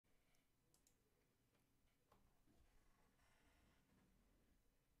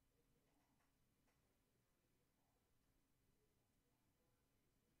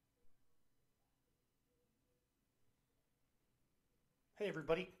Hey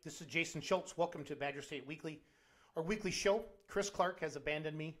everybody, this is Jason Schultz. Welcome to Badger State Weekly, our weekly show. Chris Clark has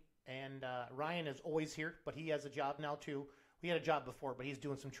abandoned me, and Ryan is always here, but he has a job now too. We had a job before, but he's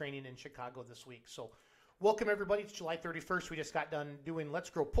doing some training in Chicago this week. So welcome everybody. It's July 31st. We just got done doing Let's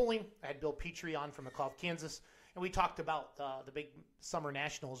Grow Pulling. I had Bill Petrie on from McCall, Kansas, and we talked about the big summer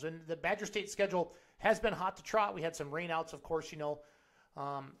nationals. And the Badger State schedule has been hot to trot. We had some rainouts, of course,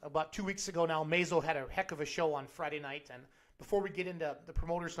 about 2 weeks ago now. Mazo had a heck of a show on Friday night, and before we get into the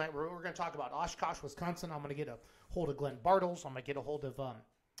promoters night, we're going to talk about Oshkosh, Wisconsin. I'm going to get a hold of Glenn Bartles. I'm going to get a hold of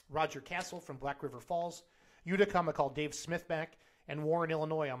Roger Castle from Black River Falls. Utica, I'm going to call Dave Smith back. And Warren,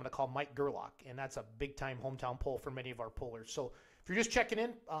 Illinois, I'm going to call Mike Gerlach. And that's a big-time hometown pull for many of our pullers. So if you're just checking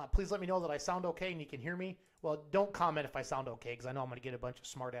in, please let me know that I sound okay and you can hear me. Well, don't comment if I sound okay, because I know I'm going to get a bunch of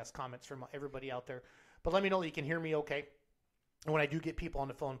smart-ass comments from everybody out there. But let me know that you can hear me okay. And when I do get people on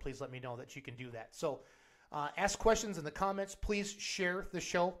the phone, please let me know that you can do that. So ask questions in the comments. Please share the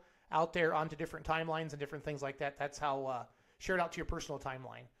show out there onto different timelines and different things like that. That's how share it out to your personal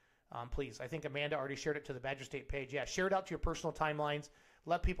timeline, please. I think Amanda already shared it to the Badger State page. Yeah, share it out to your personal timelines.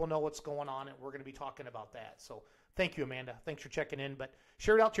 Let people know what's going on, and we're going to be talking about that. So thank you, Amanda. Thanks for checking in. But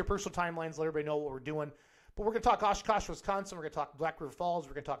share it out to your personal timelines. Let everybody know what we're doing. But we're going to talk Oshkosh, Wisconsin. We're going to talk Black River Falls.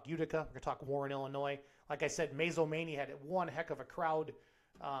 We're going to talk Utica. We're going to talk Warren, Illinois. Like I said, Mazomania had one heck of a crowd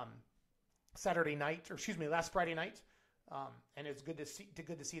last Friday night, and it's good to see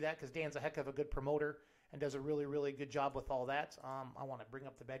that, because Dan's a heck of a good promoter and does a really, really good job with all that. I want to bring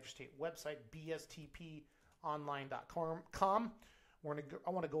up the Badger State website, bstponline.com. I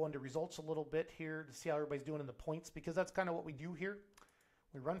want to go into results a little bit here to see how everybody's doing in the points, because that's kind of what we do here.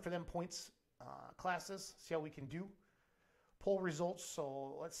 We run for them points classes, see how we can do. Poll results.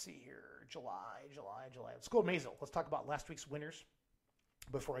 So let's see here. July. Let's go to Mazo. Let's talk about last week's winners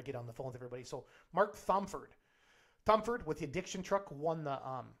before I get on the phone with everybody. So Mark Thumford with the Addiction truck won the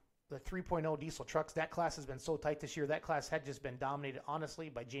 3.0 diesel trucks. That class has been so tight this year. That class had just been dominated, honestly,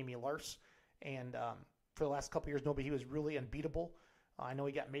 by Jamie Lars. And for the last couple of years, he was really unbeatable. I know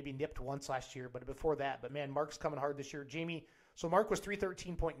he got maybe nipped once last year, but before that. But, man, Mark's coming hard this year. So Mark was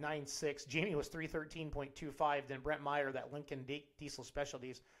 313.96. Jamie was 313.25. Then Brent Meyer, that Lincoln Diesel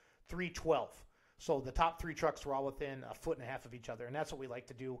Specialties, 312. So the top three trucks were all within a foot and a half of each other, and that's what we like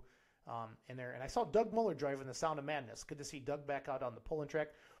to do in there. And I saw Doug Muller driving the Sound of Madness. Good to see Doug back out on the pulling track.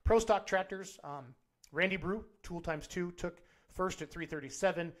 Pro Stock Tractors, Randy Brew, Tool Times 2, took first at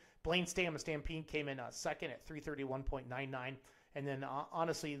 337. Blaine Stam of Stampede came in second at 331.99. And then,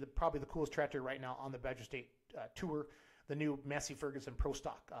 honestly, probably the coolest tractor right now on the Badger State Tour, the new Massey Ferguson Pro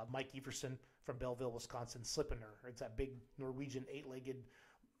Stock, Mike Everson from Belleville, Wisconsin, Slippener. It's that big Norwegian 8-legged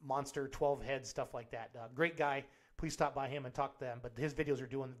monster, 12 heads, stuff like that. Great guy. Please stop by him and talk to them. But his videos are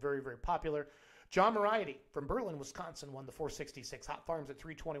doing very, very popular. John Moriarty from Berlin, Wisconsin, won the 466 Hot Farms at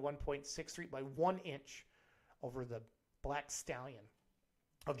 321.63 by 1 inch over the Black Stallion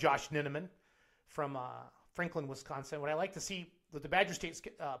of Josh Ninneman from Franklin, Wisconsin. What I like to see with the Badger State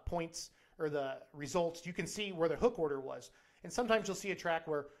points or the results, you can see where the hook order was. And sometimes you'll see a track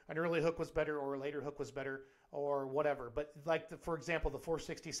where an early hook was better or a later hook was better or whatever. But for example, the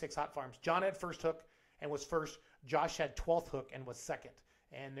 466 Hot Farms, John had first hook and was first. Josh had 12th hook and was second.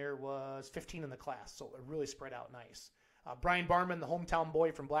 And there was 15 in the class, so it really spread out nice. Brian Barman, the hometown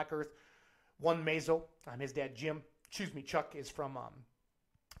boy from Black Earth, won Mazo. His dad, Chuck, is from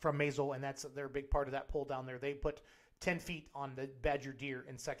Mazo, and they're a big part of that pull down there. They put 10 feet on the Badger Deer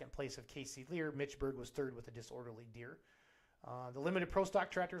in second place of Casey Lear. Mitch Berg was third with a Disorderly Deer. The limited pro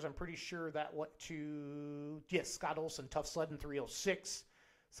stock tractors, I'm pretty sure that went to, Scott Olson, Tough Sled in 306.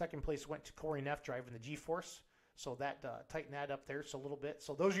 Second place went to Corey Neff driving the G-Force. So that tightened that up there a little bit.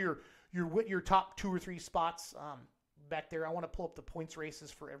 So those are your top 2 or 3 spots back there. I want to pull up the points races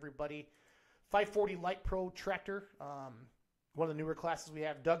for everybody. 540 Light Pro tractor, one of the newer classes we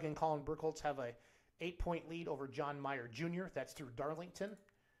have. Doug and Colin Burkholz have a 8-point lead over John Meyer Jr. That's through Darlington.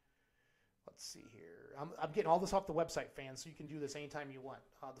 Let's see here. I'm getting all this off the website, fans, so you can do this anytime you want.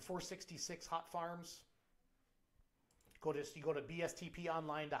 The 466 Hot Farms. You go to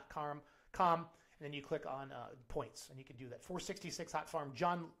bstponline.com, and then you click on points, and you can do that. 466 Hot Farm.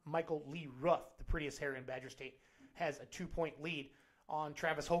 John Michael Lee Ruff, the prettiest hair in Badger State, has a 2-point lead on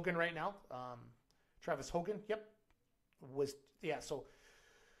Travis Hogan right now. Travis Hogan, So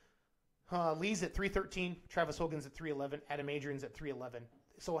Lee's at 313, Travis Hogan's at 311, Adam Adrian's at 311.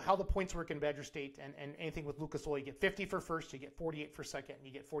 So how the points work in Badger State and anything with Lucas Oil, you get 50 for first, you get 48 for second, and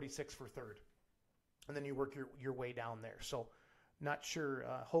you get 46 for third. And then you work your way down there. So not sure.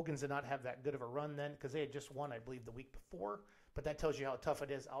 Hogan's did not have that good of a run then, because they had just won, I believe, the week before. But that tells you how tough it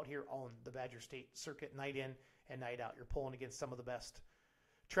is out here on the Badger State circuit, night in and night out. You're pulling against some of the best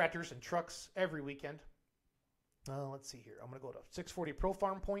tractors and trucks every weekend. Let's see here. I'm going to go to 640 Pro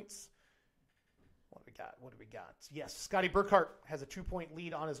Farm points. What do we got? Yes, Scotty Burkhart has a 2-point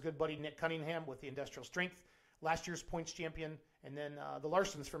lead on his good buddy Nick Cunningham with the Industrial Strength, last year's points champion. And then the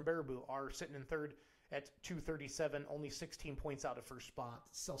Larsons from Baraboo are sitting in third at 237, only 16 points out of first spot.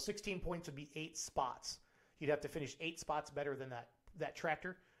 So 16 points would be 8 spots. You'd have to finish 8 spots better than that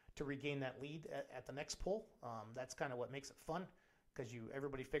tractor to regain that lead at the next pull. That's kind of what makes it fun, because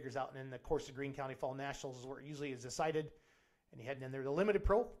everybody figures out. And then, of course, the Greene County Fall Nationals is where it usually is decided. And you heading in there. The Limited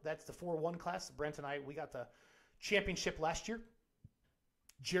Pro, that's the 4-1 class. Brent and I, we got the championship last year.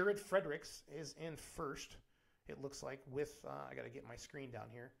 Jared Fredericks is in first, it looks like, with, I got to get my screen down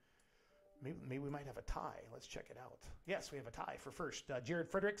here. Maybe we might have a tie. Let's check it out. Yes, we have a tie for first. Jared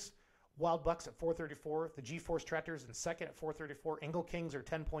Fredericks, Wild Bucks at 434. The G-Force Tractors in second at 434. Engel Kings are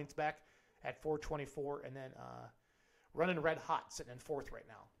 10 points back at 424. And then Running Red Hot sitting in fourth right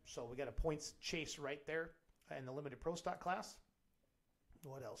now. So we got a points chase right there in the Limited Pro Stock class.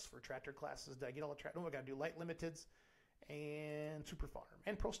 What else for tractor classes? Did I get all the tractor? No, I got to do Light Limiteds and Super Farm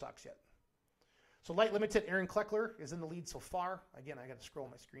and Pro Stocks yet. So Light Limited, Aaron Kleckler is in the lead so far. Again, I got to scroll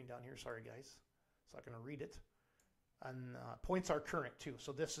my screen down here. Sorry, guys. So I'm going to read it. And points are current, too.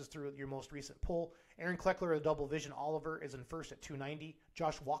 So this is through your most recent poll. Aaron Kleckler of Double Vision Oliver is in first at 290.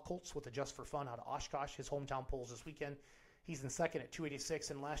 Josh Wachholtz with the Just for Fun out of Oshkosh, his hometown polls this weekend. He's in second at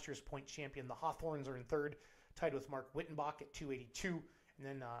 286. And last year's point champion, the Hawthorns, are in third, tied with Mark Wittenbach at 282.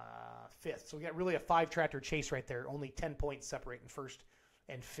 And then fifth. So we got really a 5-tractor chase right there. Only 10 points separating first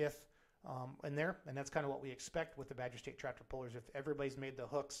and fifth in there. And that's kind of what we expect with the Badger State Tractor Pullers. If everybody's made the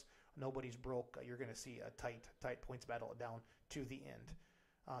hooks, nobody's broke, you're going to see a tight points battle down to the end.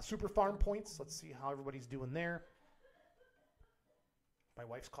 Super Farm points. Let's see how everybody's doing there. My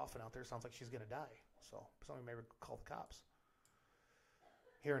wife's coughing out there. Sounds like she's going to die. So somebody may call the cops.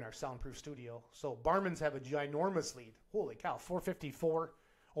 Here in our soundproof studio. So Barmans have a ginormous lead. Holy cow, 454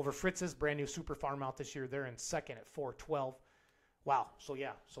 over Fritz's brand new Super Farm out this year. They're in second at 412. Wow. So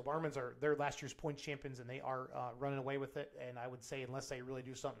yeah, so Barmans they're last year's points champions, and they are running away with it. And I would say, unless they really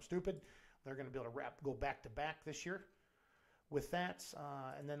do something stupid, they're going to be able to go back to back this year with that.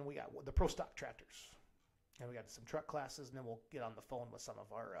 And then we got the Pro Stock Tractors, and we got some truck classes, and then we'll get on the phone with some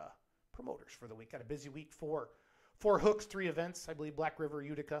of our promoters for the week. Got a busy week for 4 hooks, 3 events. I believe Black River,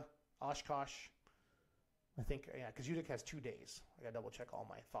 Utica, Oshkosh. I think, yeah, because Utica has 2 days. I got to double check all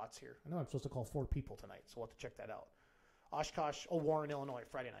my thoughts here. I know I'm supposed to call 4 people tonight, so we'll have to check that out. Oshkosh, Warren, Illinois,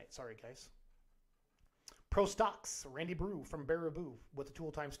 Friday night. Sorry, guys. Pro Stocks, Randy Brew from Baraboo with the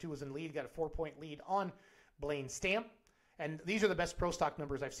Tool Times 2 is in the lead. Got a 4-point lead on Blaine Stamp. And these are the best Pro Stock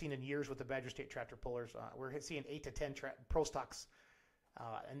numbers I've seen in years with the Badger State Tractor Pullers. We're seeing 8 to 10 Pro Stocks.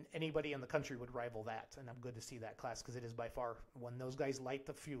 And anybody in the country would rival that. And I'm good to see that class, because it is by far, when those guys light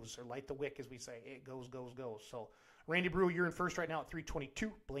the fuse, or light the wick, as we say, it goes. So Randy Brew, you're in first right now at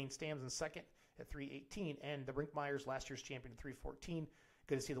 322. Blaine Stamps in second at 318. And the Brinkmeyers, last year's champion, at 314.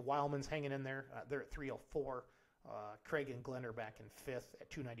 Good to see the Wildmans hanging in there. They're at 304. Craig and Glenn are back in fifth at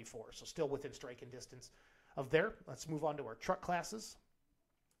 294. So still within striking distance of there. Let's move on to our truck classes.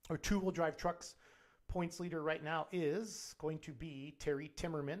 Our 2-wheel drive trucks. Points leader right now is going to be Terry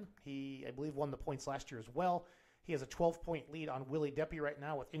Timmerman. He, I believe, won the points last year as well. He has a 12-point lead on Willie Deppy right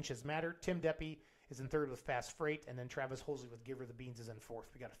now with Inches Matter. Tim Deppy is in third with Fast Freight, and then Travis Hosley with Give Her the Beans is in fourth.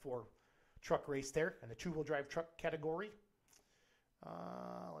 We got a 4-truck race there in the 2-wheel drive truck category.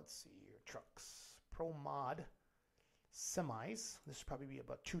 Let's see here. Trucks. Pro Mod Semis. This will probably be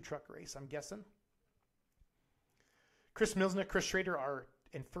about 2-truck race, I'm guessing. Chris Milsnick, Chris Schrader are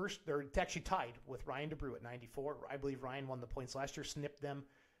in first. They're actually tied with Ryan DeBrew at 94. I believe Ryan won the points last year, snipped them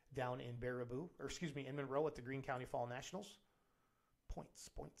down in in Monroe at the Greene County Fall Nationals. Points,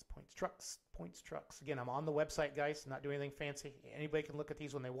 trucks. Again, I'm on the website, guys. Not doing anything fancy. Anybody can look at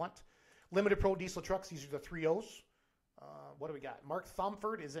these when they want. Limited Pro Diesel trucks. These are the 3.0s. What do we got? Mark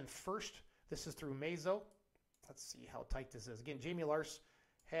Thomford is in first. This is through Mazo. Let's see how tight this is. Again, Jamie Lars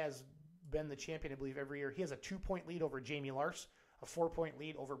has been the champion, I believe, every year. He has a 2-point lead over Jamie Lars, a 4-point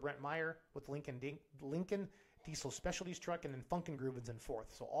lead over Brent Meyer with Lincoln Diesel Specialties truck, and then Funkengrooven's in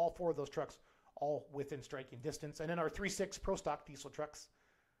fourth. So all 4 of those trucks all within striking distance. And then our 3.6 Pro Stock diesel trucks.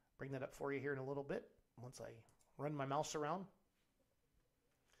 Bring that up for you here in a little bit once I run my mouse around.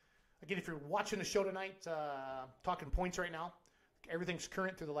 Again, if you're watching the show tonight, talking points right now, everything's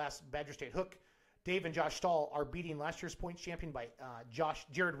current through the last Badger State hook. Dave and Josh Stahl are beating last year's points champion by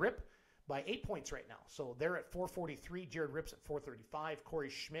Jared Ripp by 8 points right now. So they're at 443. Jared Ripp's at 435.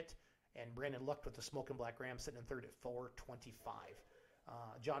 Corey Schmidt and Brandon Luck with the Smoking Black Ram sitting in third at 425.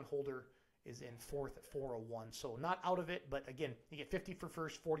 John Holder is in fourth at 4:01. So not out of it, but again, you get 50 for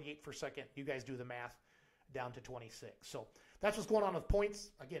first, 48 for second. You guys do the math, down to 26. So that's what's going on with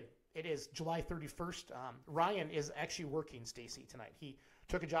points. Again, it is July 31st. Ryan is actually working, Stacy, tonight. He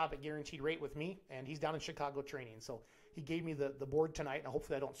took a job at Guaranteed Rate with me, and he's down in Chicago training. So he gave me the board tonight, and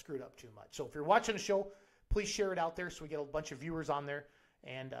hopefully I don't screw it up too much. So if you're watching the show, please share it out there so we get a bunch of viewers on there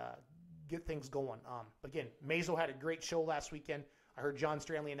and get things going. Again, Mazo had a great show last weekend. I heard John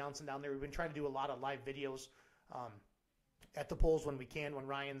Stranley announcing down there. We've been trying to do a lot of live videos at the polls when we can, when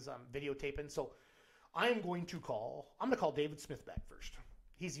Ryan's videotaping. So I'm going to call David Smith back first.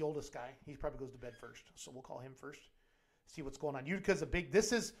 He's the oldest guy. He probably goes to bed first. So we'll call him first, see what's going on. Utica's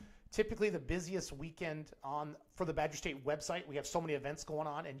this is typically the busiest weekend for the Badger State website. We have so many events going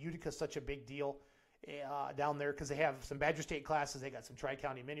on, and Utica's such a big deal down there because they have some Badger State classes. They got some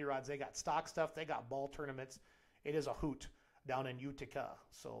Tri-County mini rods. They got stock stuff. They got ball tournaments. It is a hoot down in Utica.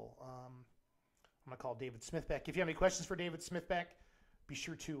 So I'm going to call David Smith back. If you have any questions for David Smith back, be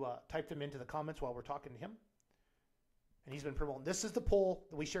sure to type them into the comments while we're talking to him. And he's been promoting. This is the poll.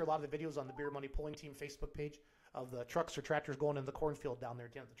 We share a lot of the videos on the Beer Money Polling Team Facebook page of the trucks or tractors going in the cornfield down there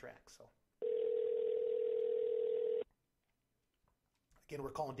at the end of the track. So again,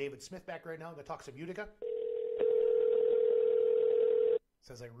 we're calling David Smith back right now. I'm going to talk some Utica.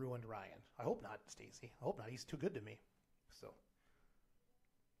 Says I ruined Ryan. I hope not, Stacy. I hope not. He's too good to me. So,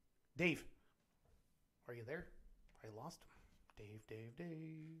 Dave, are you there? I lost him. Dave.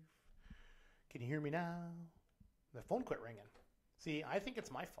 Can you hear me now? The phone quit ringing. See, I think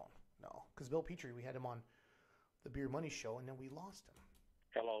it's my phone. No, because Bill Petrie, we had him on the Beer Money Show, and then we lost him.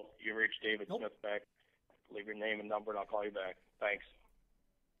 Hello, you reached David Smith back. Leave your name and number, and I'll call you back. Thanks.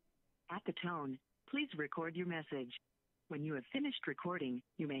 At the tone, please record your message. When you have finished recording,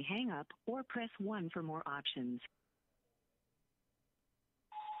 you may hang up or press 1 for more options.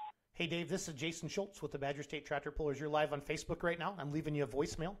 Hey, Dave, this is Jason Schultz with the Badger State Tractor Pullers. You're live on Facebook right now. I'm leaving you a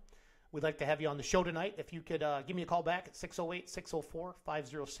voicemail. We'd like to have you on the show tonight. If you could give me a call back at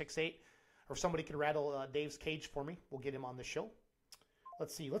 608-604-5068, or if somebody could rattle Dave's cage for me, we'll get him on the show.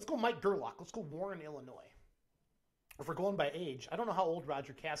 Let's see. Let's go Mike Gerlach. Let's go Warren, Illinois. If we're going by age, I don't know how old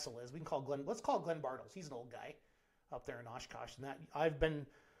Roger Castle is. We can call Glenn. Let's call Glenn Bartles. He's an old guy up there in Oshkosh. And that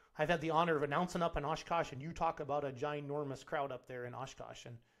I've had the honor of announcing up in Oshkosh, and you talk about a ginormous crowd up there in Oshkosh.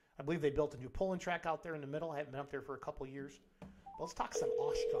 And I believe they built a new pulling track out there in the middle. I haven't been up there for a couple of years. But let's talk some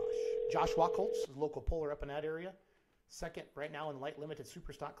Oshkosh. Josh Wachholz is a local puller up in that area. Second right now in light limited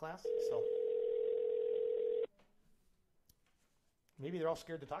super stock class. So maybe they're all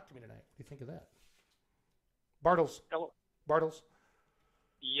scared to talk to me tonight. What do you think of that? Bartles. Hello. Bartles.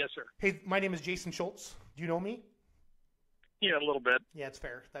 Yes, sir. Hey, my name is Jason Schultz. Do you know me? Yeah, a little bit. Yeah, it's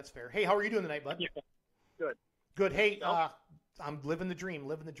fair. That's fair. Hey, how are you doing tonight, bud? Yeah. Good. Good. Hey, I'm living the dream.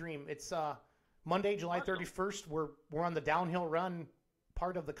 It's Monday, July 31st. We're on the downhill run,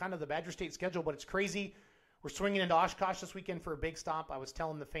 part of the Badger State schedule, but it's crazy. We're swinging into Oshkosh this weekend for a big stop. I was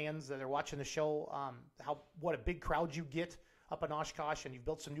telling the fans that are watching the show what a big crowd you get up in Oshkosh, and you've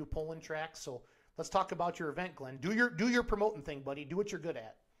built some new pulling tracks. So let's talk about your event, Glenn. Do your promoting thing, buddy. Do what you're good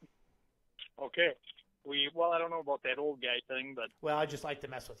at. Okay. I don't know about that old guy thing, but I just like to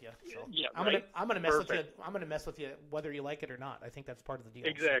mess with you. So yeah, I'm gonna mess with you. I'm gonna mess with you whether you like it or not. I think that's part of the deal.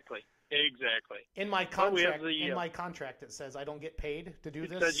 Exactly. In my contract, it says I don't get paid to do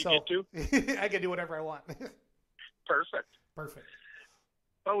this. Says you get to. I can do whatever I want. Perfect.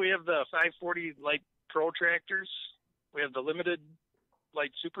 Well, we have the 540 light pro tractors. We have the limited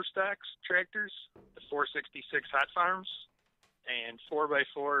light super stocks tractors, the 466 hot farms, and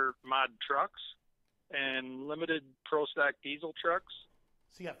 4x4 mod trucks, and limited pro stock diesel trucks.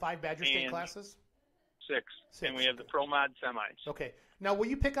 So you got 5 Badger State classes? 6. And we have the pro mod semis. Okay. Now, will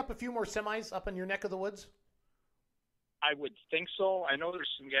you pick up a few more semis up in your neck of the woods? I would think so. I know there's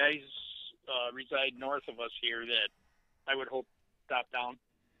some guys reside north of us here that I would hope stop down.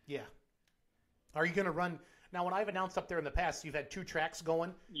 Yeah. Are you going to run? Now, when I've announced up there in the past, you've had 2 tracks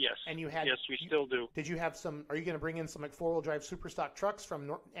going. Yes. And you had. Yes, we still do. Did you have some? Are you going to bring in some like 4-wheel drive super stock trucks from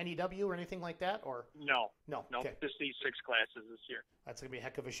NEW or anything like that? Or no. Okay. Just these 6 classes this year. That's going to be a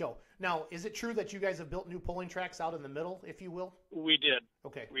heck of a show. Now, is it true that you guys have built new pulling tracks out in the middle, if you will? We did.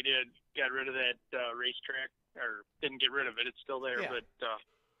 Okay. We did. Got rid of that racetrack, or didn't get rid of it. It's still there, but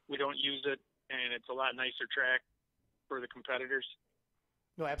we don't use it, and it's a lot nicer track for the competitors.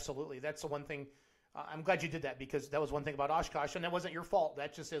 No, absolutely. That's the one thing. I'm glad you did that because that was one thing about Oshkosh, and that wasn't your fault.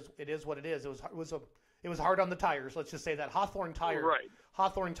 That just is. It is what it is. It was hard on the tires. Let's just say that Hawthorne Tire, right?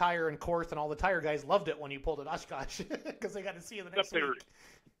 Hawthorne Tire and Korth and all the tire guys loved it when you pulled at Oshkosh because they got to see you the next week.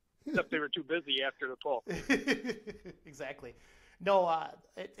 Except they were too busy after the pull. Exactly. No,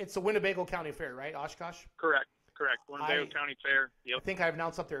 it's the Winnebago County Fair, right? Oshkosh? Correct. Winnebago County Fair. Yep. I think I've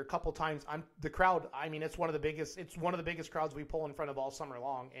announced up there a couple times. The crowd. I mean, it's one of the biggest. It's one of the biggest crowds we pull in front of all summer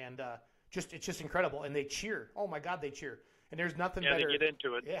long, and it's just incredible. And they cheer. Oh my God, they cheer. And there's nothing better. Yeah, they get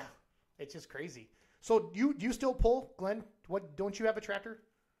into it. Yeah, it's just crazy. So do you still pull, Glenn? What, don't you have a tractor?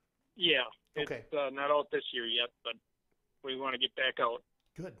 Yeah. Okay. It's not out this year yet, but we want to get back out.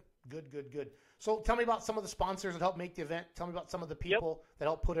 Good. So tell me about some of the sponsors that help make the event. Tell me about some of the people that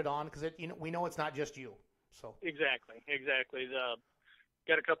help put it on, because we know it's not just you. So exactly.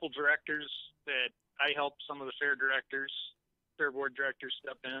 Got a couple directors that I help. Some of the fair board directors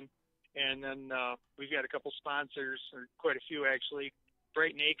step in, and then we've got a couple sponsors, or quite a few actually.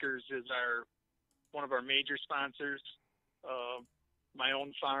 Brighton Acres is one of our major sponsors. My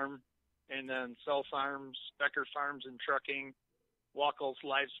own farm, and then Cell Farms, Becker Farms and Trucking, Wackles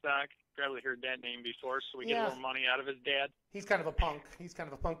Livestock. Probably heard that name before, so we get a little money out of his dad. He's kind of a punk,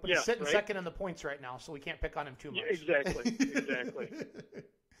 but he's sitting second in the points right now, so we can't pick on him too much. Yeah, exactly.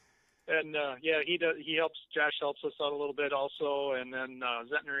 And he helps. Josh helps us out a little bit also, and then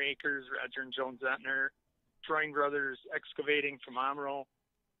Zentner Acres, Roger and Joan Zentner, Troing Brothers Excavating from Omro,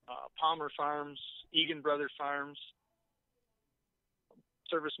 Palmer Farms, Egan Brother Farms,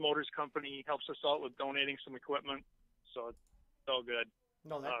 Service Motors Company helps us out with donating some equipment, so it's all good.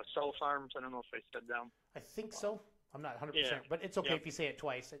 No, Cell Farms, I don't know if I said them. I think so. I'm not 100%, but it's okay if you say it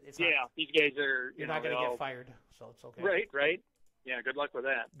twice. It's not, these guys are. You're not going to get fired, so it's okay. Right. Yeah, good luck with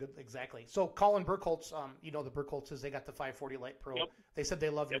that. Good, exactly. So Colin Burkholtz, the Burkholtzes, they got the 540 Light Pro. Yep. They said they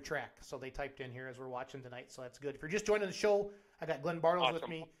love your track, so they typed in here as we're watching tonight, so that's good. If you're just joining the show, I got Glenn Bartles with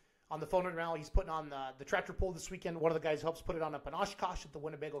me on the phone right now. He's putting on the tractor pull this weekend. One of the guys helps put it on up in Oshkosh at the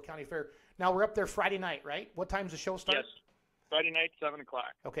Winnebago County Fair. Now we're up there Friday night, right? What time's the show start? Yes. Friday night, 7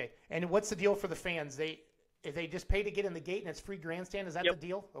 o'clock. Okay. And what's the deal for the fans? They just pay to get in the gate and it's free grandstand? Is that the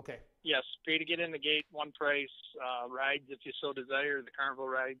deal? Okay. Yes, pay to get in the gate, one price. Rides, if you so desire, the carnival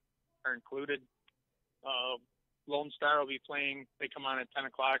rides are included. Lone Star will be playing. They come on at 10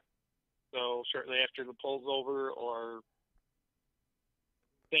 o'clock, so shortly after the pull's over or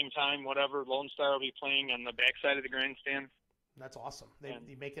same time, whatever. Lone Star will be playing on the backside of the grandstand. That's awesome. They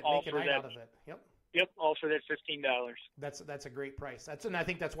make a night out of it. Yep, all for that $15. That's a great price. And I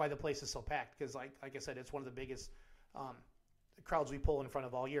think that's why the place is so packed, because like I said, it's one of the biggest crowds we pull in front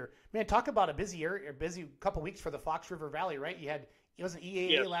of all year. Man, talk about a busy couple weeks for the Fox River Valley, right? It was an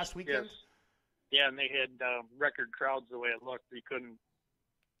EAA last weekend. Yes. Yeah, and they had record crowds the way it looked. You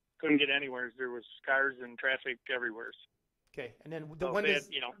couldn't get anywhere. There was cars and traffic everywhere. Okay, and then when does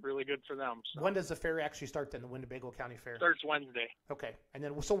really good for them? So. When does the fair actually start then? The Winnebago County Fair starts Wednesday. Okay, and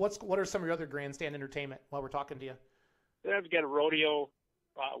then what are some of your other grandstand entertainment while we're talking to you? We've got a rodeo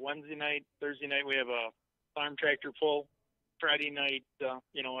Wednesday night. Thursday night we have a farm tractor pull. Friday night,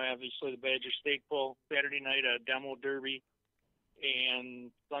 obviously the Badger Steak Pull. Saturday night a demo derby,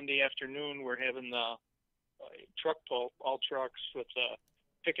 and Sunday afternoon we're having the truck pull, all trucks with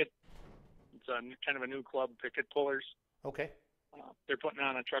picket. It's kind of a new club, Picket Pullers. Okay. They're putting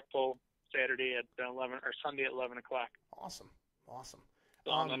on a truck pull Saturday at 11 or Sunday at 11 o'clock. Awesome.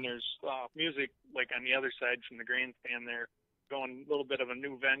 And then there's music like on the other side from the grandstand there. Going a little bit of a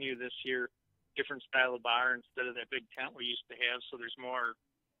new venue this year, different style of bar instead of that big tent we used to have. So there's more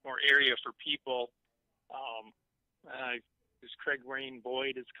area for people. There's Craig Wayne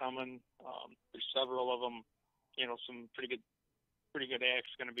Boyd is coming. There's several of them. Some pretty good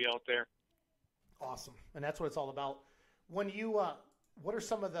acts going to be out there. Awesome, and that's what it's all about. When you, what are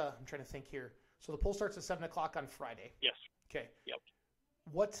some of I'm trying to think here. So the pull starts at 7 o'clock on Friday. Yes. Okay. Yep.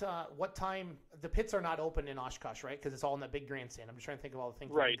 What time? The pits are not open in Oshkosh, right? Because it's all in that big grandstand. I'm just trying to think of all the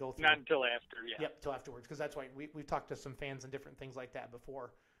things right. we go through. Not until after, yeah. Yep, until afterwards. Because that's why we've talked to some fans and different things like that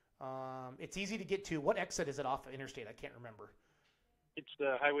before. It's easy to get to. What exit is it off of Interstate? I can't remember. It's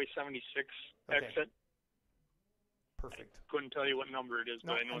the Highway 76 exit. Perfect. I couldn't tell you what number it is,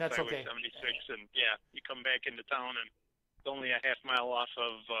 but I know it's Highway 76. And you come back into town and it's only a half mile off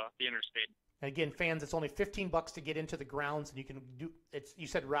of the interstate. And again, fans, it's only $15 to get into the grounds, and you can do it's. You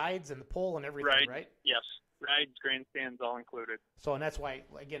said rides and the pole and everything, right? Yes, rides, grandstands, all included. So, and that's why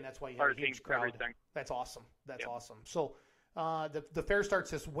you have a huge crowd. Everything. That's awesome. That's awesome. So, the fair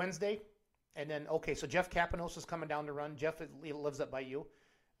starts this Wednesday, and then so Jeff Capanos is coming down to run. Jeff lives up by you.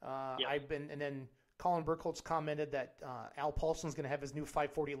 Yes. And then Colin Burkholtz commented that Al Paulson's going to have his new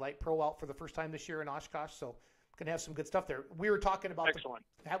 540 Light Pro out for the first time this year in Oshkosh. So. Going to have some good stuff there. We were talking about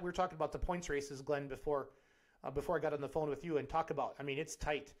the points races, Glenn, before I got on the phone with you and talk about. I mean, it's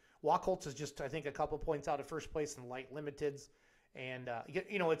tight. Wachholz is just, I think, a couple points out of first place in light limiteds, and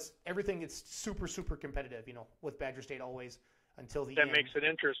it's everything. It's super competitive. With Badger State always. until the That end. makes it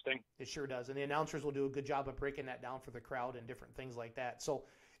interesting. It sure does. And the announcers will do a good job of breaking that down for the crowd and different things like that. So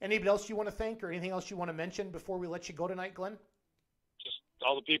anybody else you want to thank or anything else you want to mention before we let you go tonight, Glenn? Just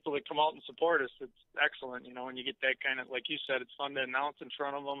all the people that come out and support us. It's excellent, when you get that kind of, like you said, it's fun to announce in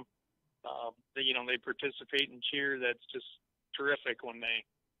front of them. They participate and cheer. That's just terrific when they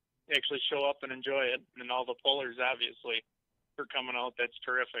actually show up and enjoy it. And all the pullers, obviously, for coming out. That's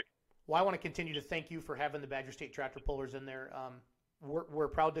terrific. Well, I want to continue to thank you for having the Badger State Tractor Pullers in there. We're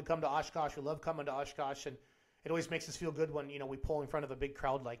proud to come to Oshkosh. We love coming to Oshkosh, and it always makes us feel good when we pull in front of a big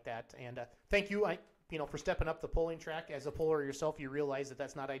crowd like that. And thank you, for stepping up the pulling track. As a puller yourself, you realize that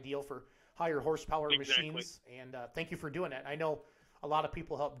that's not ideal for higher horsepower machines. And thank you for doing that. I know a lot of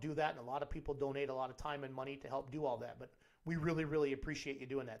people help do that, and a lot of people donate a lot of time and money to help do all that. But we really, really appreciate you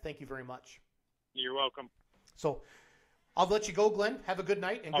doing that. Thank you very much. You're welcome. So I'll let you go, Glenn. Have a good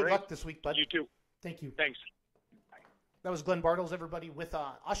night, and good luck this week, bud. You too. Thank you. Thanks. That was Glenn Bartles, everybody, with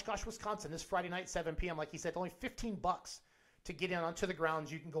Oshkosh, Wisconsin, this Friday night, 7 p.m. Like he said, only $15 to get in onto the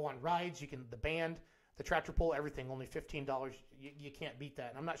grounds. You can go on rides. You can the band, the tractor pull, everything. Only $15. You can't beat that.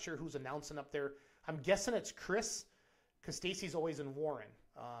 And I'm not sure who's announcing up there. I'm guessing it's Chris, because Stacy's always in Warren.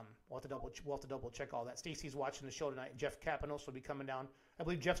 We'll have to double check all that. Stacy's watching the show tonight. Jeff Kapanos will be coming down. I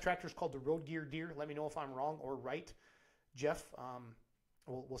believe Jeff's tractor is called the Road Gear Deer. Let me know if I'm wrong or right, Jeff.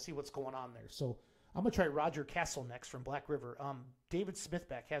 We'll see what's going on there. So I'm going to try Roger Castle next from Black River. David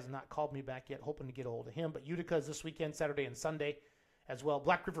Smithback has not called me back yet, hoping to get a hold of him. But Utica is this weekend, Saturday and Sunday as well.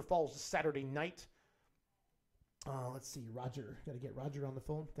 Black River Falls is Saturday night. Let's see, Roger. Got to get Roger on the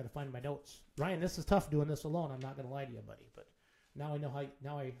phone. Got to find my notes. Ryan, this is tough doing this alone. I'm not going to lie to you, buddy. But now I know how.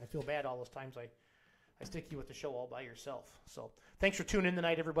 Now I feel bad all those times I stick you with the show all by yourself. So thanks for tuning in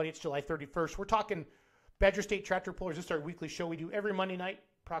tonight, everybody. It's July 31st. We're talking Badger State Tractor Pullers. This is our weekly show we do every Monday night,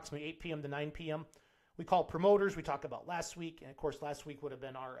 approximately 8 p.m. to 9 p.m. We call promoters. We talk about last week. And, of course, last week would have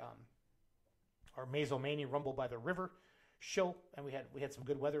been our Mazomania Rumble by the River show. And we had some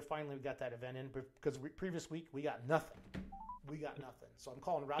good weather. Finally, we got that event in. Because previous week, we got nothing. So I'm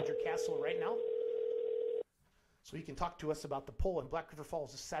calling Roger Castle right now, so he can talk to us about the pull in Black River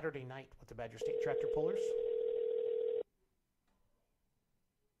Falls this Saturday night with the Badger State Tractor Pullers.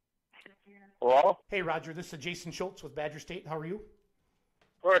 Hello? Hey, Roger. This is Jason Schultz with Badger State. How are you?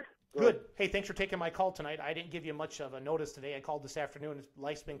 Good. Hey, thanks for taking my call tonight. I didn't give you much of a notice today. I called this afternoon.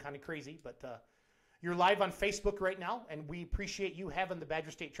 Life's been kind of crazy, but you're live on Facebook right now, and we appreciate you having the Badger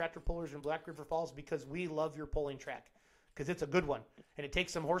State Tractor Pullers in Black River Falls because we love your pulling track because it's a good one, and it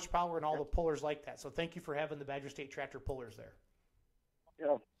takes some horsepower and all the pullers like that. So thank you for having the Badger State Tractor Pullers there.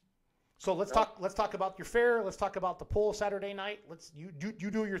 Yeah. So let's talk about your fair. Let's talk about the pull Saturday night. You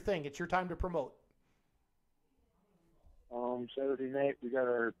do your thing. It's your time to promote. Saturday night we got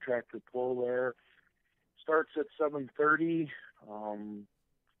our tractor pull there. Starts at 7:30. And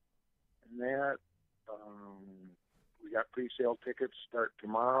that we got pre-sale tickets start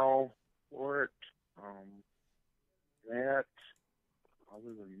tomorrow for it.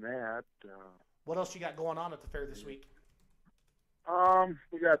 Other than that, what else you got going on at the fair this week?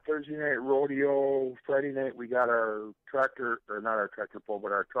 We got Thursday night rodeo. Friday night we got our not our tractor pull,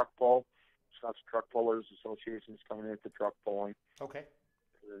 but our truck pull. Scott's Truck Pullers Association's coming in for truck pulling. Okay.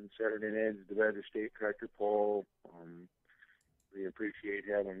 And Saturday night is the Badger State Tractor Pull. We appreciate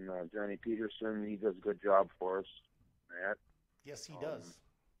having Johnny Peterson. He does a good job for us, Matt. Yes, he does.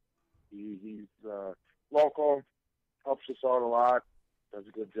 He's local, helps us out a lot, does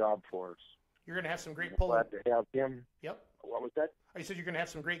a good job for us. You're going to have some great pulling. Glad to have him. Yep. What was that? You said you're going to have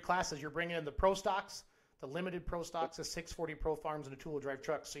some great classes. You're bringing in the Pro Stocks, the limited Pro Stocks, the 640 Pro Farms, and the two-wheel drive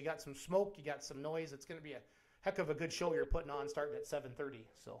trucks. So you got some smoke, you got some noise. It's going to be a heck of a good show you're putting on starting at 7:30.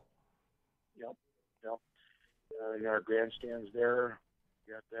 So. Yep. Our grandstands there.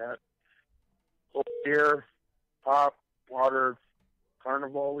 Got that. Beer, pop, water,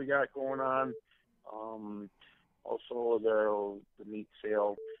 carnival we got going on. Also, the meat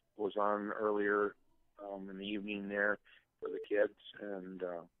sale was on earlier in the evening there for the kids and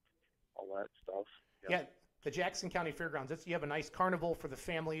all that stuff. Yep. Yeah, the Jackson County Fairgrounds. You have a nice carnival for the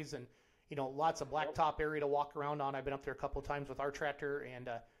families and, lots of blacktop area to walk around on. I've been up there a couple of times with our tractor, and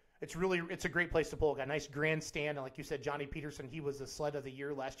it's a great place to pull. Got a nice grandstand, and like you said, Johnny Peterson, he was the sled of the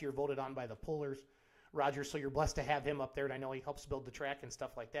year last year, voted on by the pullers. Roger, so you're blessed to have him up there, and I know he helps build the track and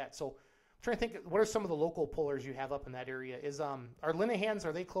stuff like that. So I'm trying to think, what are some of the local pullers you have up in that area? Are Linehan's,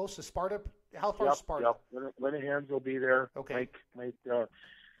 are they close to Sparta? How far is Sparta? Yep, Linehan's will be there. Okay. Mike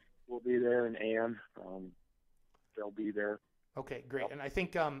will be there, and Ann, they'll be there. Okay, great. Yep. And I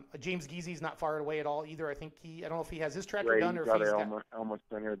think James Geezy's not far away at all either. I don't know if he has his tractor done or if got he's Alma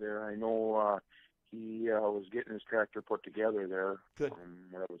Center there. I know he was getting his tractor put together there. Good. From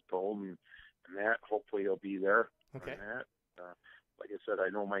what I was told, and that hopefully he'll be there. Okay. On that. Like I said, I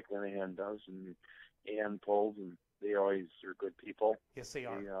know Mike Linehan does, and Ann pulls, and they always are good people. Yes, they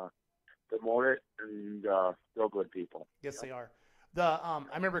are. They promote it, and they're good people. Yes, they are. I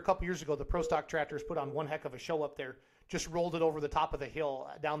remember a couple years ago, the Pro Stock Tractors put on one heck of a show up there. Just rolled it over the top of the hill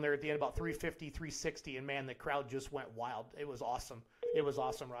down there at the end, about 350, 360, and man, the crowd just went wild. It was awesome. It was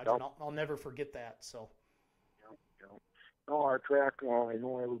awesome, Roger. Yep. And I'll never forget that. So. Yep. No, our track. I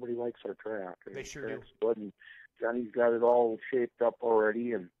know everybody likes our track. They sure do. Good, and Johnny's got it all shaped up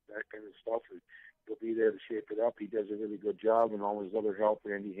already, and that kind of stuff. And he'll be there to shape it up. He does a really good job, and all his other help,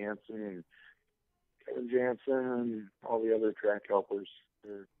 Randy Hansen and Kevin Jansen, and all the other track helpers.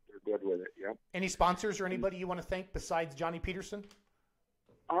 They're good with it. Yep. Any sponsors or anybody you want to thank besides Johnny Peterson?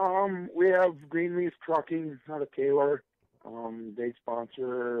 We have Greenleaf Trucking out of Taylor. They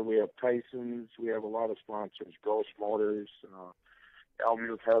sponsor. We have Tyson's. We have a lot of sponsors. Gross Motors,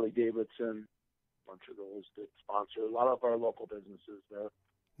 Almuth Harley Davidson, a bunch of those that sponsor a lot of our local businesses there.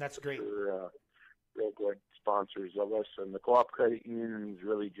 That's great. They're real good sponsors of us, and the Co-op Credit Union is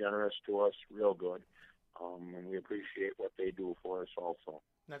really generous to us, real good. And we appreciate what they do for us also.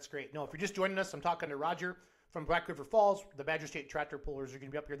 That's great. No, if you're just joining us, I'm talking to Roger from Black River Falls. The Badger State Tractor Pullers are going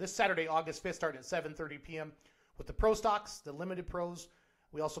to be up here this Saturday, August 5th, starting at 7:30 p.m. with the Pro Stocks, the Limited Pros.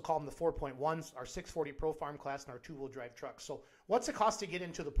 We also call them the 4.1s, our 640 Pro Farm class, and our two-wheel drive trucks. So what's the cost to get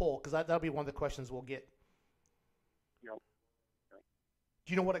into the pull? Because that'll be one of the questions we'll get. Yep.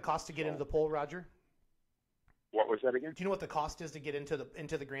 Do you know what it costs to get into the pull, Roger? What was that again? Do you know what the cost is to get into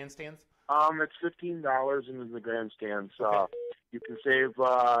the grandstands? It's $15 into the grandstands. Okay. You can save,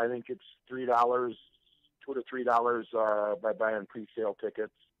 I think it's $3, $2 to $3 by buying pre-sale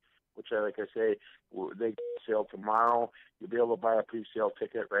tickets, which, like I say, they sale tomorrow. You'll be able to buy a pre-sale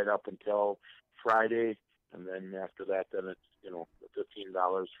ticket right up until Friday, and then after that, then it's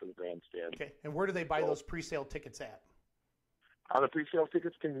 $15 for the grandstand. Okay. And where do they buy those pre-sale tickets at? The pre-sale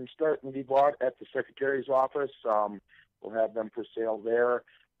tickets can start and be bought at the secretary's office. We'll have them for sale there,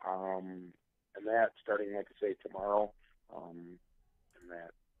 and that starting, like I say, tomorrow. And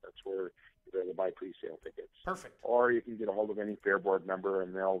that's where you're able to buy pre-sale tickets. Perfect. Or you can get a hold of any Fair Board member,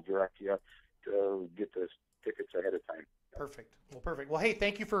 and they'll direct you to get the tickets ahead of time. Perfect. Well, perfect. Well, hey,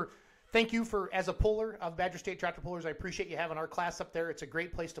 thank you for as a puller of Badger State Tractor Pullers. I appreciate you having our class up there. It's a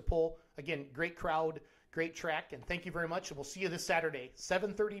great place to pull. Again, great crowd, great track, and thank you very much. And we'll see you this Saturday,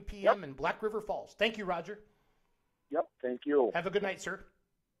 7:30 p.m. in Black River Falls. Thank you, Roger. Yep. Thank you. Have a good night, sir.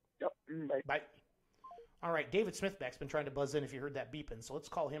 Yep. Bye. Bye. All right, David Smithback's been trying to buzz in if you heard that beeping, so let's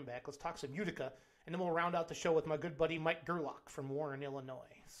call him back. Let's talk some Utica, and then we'll round out the show with my good buddy Mike Gerlach from Warren,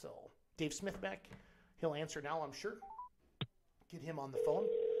 Illinois. So, Dave Smithback, he'll answer now, I'm sure. Get him on the phone.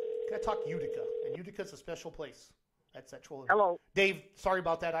 Gotta talk Utica, and Utica's a special place. That's that troll. Hello. Dave, sorry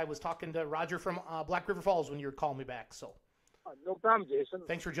about that. I was talking to Roger from Black River Falls when you were calling me back, so. No problem, Jason.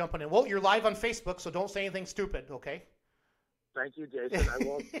 Thanks for jumping in. Well, you're live on Facebook, so don't say anything stupid, okay? Thank you, Jason. I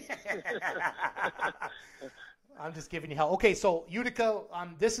won't. I'm just giving you hell. Okay, so Utica,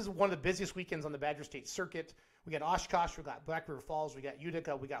 this is one of the busiest weekends on the Badger State circuit. We got Oshkosh, we got Black River Falls, we got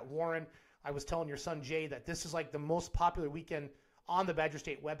Utica, we got Warren. I was telling your son Jay that this is like the most popular weekend on the Badger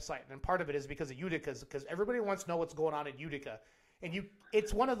State website, and part of it is because of Utica, because everybody wants to know what's going on in Utica. And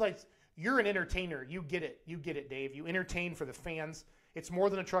it's one of those, you're an entertainer. You get it, Dave. You entertain for the fans. It's more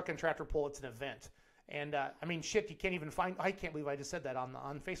than a truck and tractor pull. It's an event. And, I mean, shit, you can't even find – I can't believe I just said that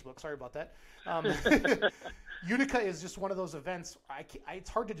on Facebook. Sorry about that. Utica is just one of those events. It's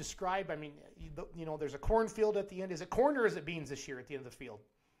hard to describe. I mean, there's a cornfield at the end. Is it corn or is it beans this year at the end of the field?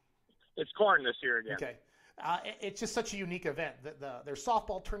 It's corn this year again. Okay. It's just such a unique event. There's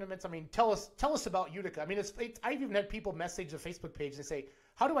softball tournaments. I mean, tell us about Utica. I mean, I've even had people message the Facebook page and say,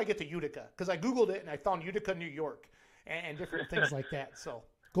 how do I get to Utica? Because I Googled it and I found Utica, New York, and different things like that. So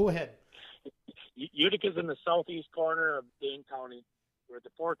go ahead. Utica's in the southeast corner of Dane County. We're at the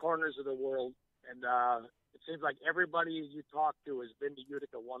four corners of the world, and it seems like everybody you talk to has been to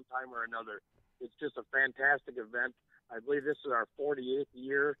Utica one time or another. It's just a fantastic event. I believe this is our 48th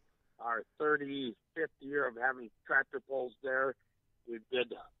year, our 35th year of having tractor pulls there. We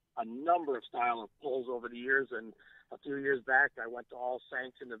did a number of style of pulls over the years, and a few years back I went to all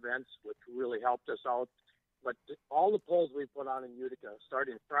sanctioned events, which really helped us out. But all the pulls we put on in Utica,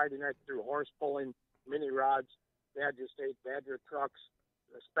 starting Friday night through horse pulling, mini rods, Badger State, Badger trucks,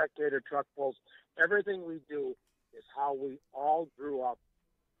 spectator truck pulls, everything we do is how we all grew up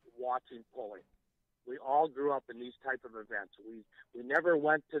watching pulling. We all grew up in these type of events. We never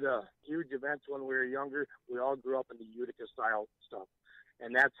went to the huge events when we were younger. We all grew up in the Utica style stuff.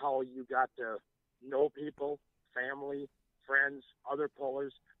 And that's how you got to know people, family, friends, other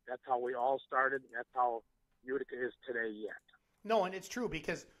pullers. That's how we all started. That's how Utica is today yet. No, and it's true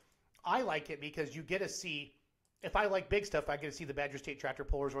because I like it because you get to see, if I like big stuff, I get to see the Badger State tractor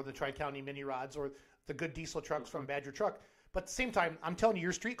pullers or the Tri-County mini rods or the good diesel trucks from Badger Truck. But at the same time, I'm telling you,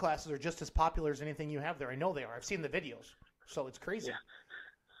 your street classes are just as popular as anything you have there. I know they are. I've seen the videos. So it's crazy. Yeah.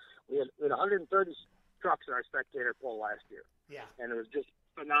 We had 130 trucks in our spectator pull last year. Yeah. And it was just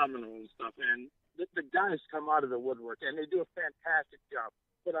phenomenal and stuff. And the guys come out of the woodwork, and they do a fantastic job,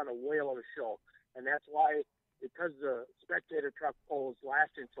 put on a whale of a show. And that's why, because the spectator truck pull is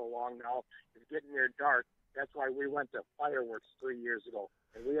lasting so long now, it's getting near dark, that's why we went to fireworks 3 years ago.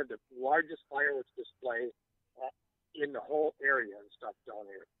 And we have the largest fireworks display in the whole area and stuff down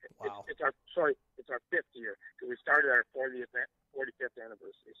here. Wow. It's our fifth year, because we started our 45th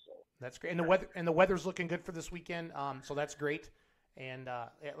anniversary. So that's great. And the weather's looking good for this weekend. So that's great. And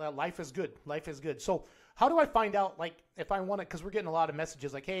life is good. Life is good. So how do I find out, like, if I want to, because we're getting a lot of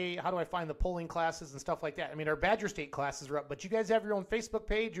messages like, hey, how do I find the polling classes and stuff like that? I mean, our Badger State classes are up, but you guys have your own Facebook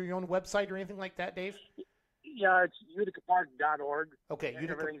page or your own website or anything like that, Dave? Yeah, it's uticapark.org. Okay.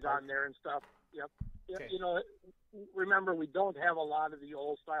 Everything's on there and stuff. Yep. Okay. You know, remember, we don't have a lot of the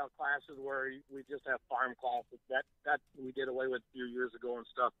old style classes where we just have farm classes. That we did away with a few years ago and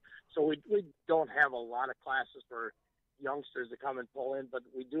stuff. So we don't have a lot of classes for youngsters to come and pull in, but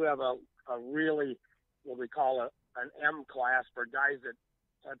we do have a really, what we call an M class for guys that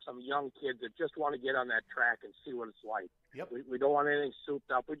have some young kids that just want to get on that track and see what it's like. Yep. We don't want anything souped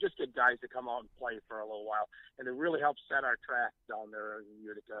up. We just get guys to come out and play for a little while, and it really helps set our track down there in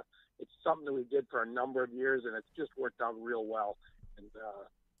Utica. It's something that we did for a number of years, and it's just worked out real well. And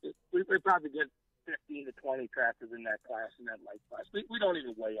we probably get 15 to 20 tractors in that class, in that light class. We don't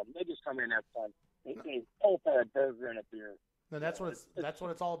even weigh them. They just come in and have fun. They pull for a burger and a beer. No, that's what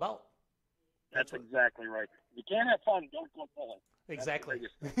it's all about. That's exactly right. If you can't have fun, don't go pulling. Exactly.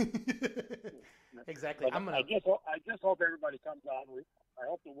 Exactly. But I just hope everybody comes out. I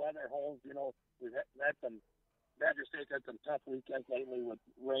hope the weather holds. You know, we've had some, Badger State's had some tough weekends lately with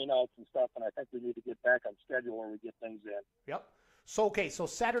rainouts and stuff, and I think we need to get back on schedule where we get things in. Yep. So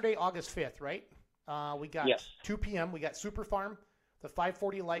Saturday, August 5th, right? We got 2 p.m. We got Super Farm, the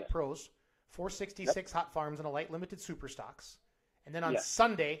 540 Light Pros, 466 Hot Farms, and a light limited super stocks. And then on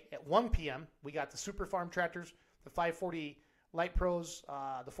Sunday at 1 p.m., we got the Super Farm tractors, the 540 Light Pros,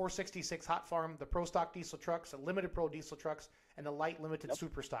 the 466 Hot Farm, the Pro Stock diesel trucks, the Limited Pro diesel trucks, and the light limited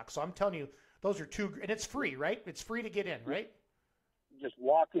super stock. So I'm telling you, those are two, and it's free, right? It's free to get in, right? Just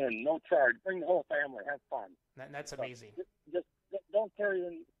walk in, no charge. Bring the whole family, have fun. That's amazing. Just don't carry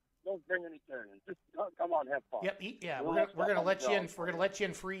in. Don't bring any carrying. Just come on, have fun. Yep. Yeah, we're gonna let you in. We're gonna let you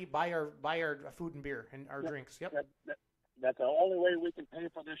in free. Buy our food and beer and our drinks. Yep. That's the only way we can pay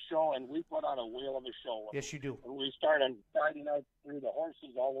for this show, and we put on a whale of a show. Yes, you do. We start on Friday night through the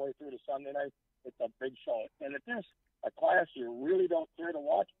horses all the way through to Sunday night. It's a big show. And if there's a class you really don't care to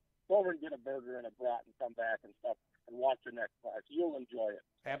watch, go over and get a burger and a brat and come back and stuff and watch the next class. You'll enjoy it.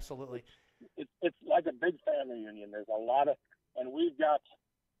 Absolutely. It's like a big family union. There's a lot of, and we've got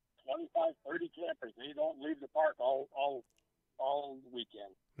 25, 30 campers. They don't leave the park all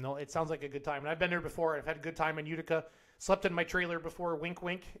weekend. No, it sounds like a good time. And I've been there before. I've had a good time in Utica. Slept in my trailer before, wink,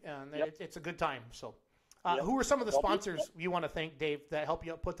 wink, and it's a good time. So who are some of the sponsors you want to thank, Dave, that help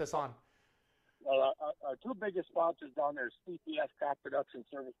you put this on? Well, our two biggest sponsors down there is CPS Crop Production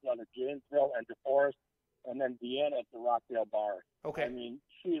Service down at Janesville and DeForest, and then Deanna at the Rockdale Bar. Okay. I mean,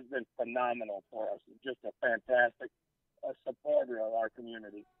 she has been phenomenal for us. Just a fantastic supporter of our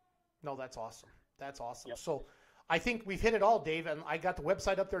community. No, that's awesome. That's awesome. Yep. So I think we've hit it all, Dave, and I got the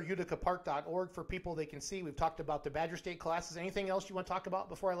website up there, uticapark.org, for people they can see. We've talked about the Badger State classes. Anything else you want to talk about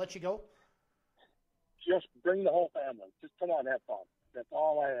before I let you go? Just bring the whole family. Just come on, have fun. That's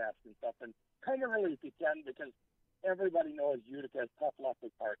all I ask and stuff. And come early if you can, because everybody knows Utica is tough luck to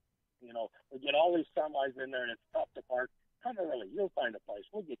park. You know, we get all these semis in there, and it's tough to park. Come early. You'll find a place.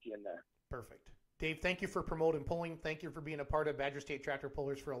 We'll get you in there. Perfect. Dave, thank you for promoting pulling. Thank you for being a part of Badger State Tractor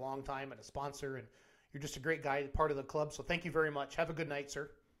Pullers for a long time and a sponsor, and you're just a great guy, part of the club. So thank you very much. Have a good night,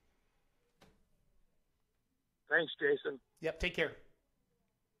 sir. Thanks, Jason. Yep, take care.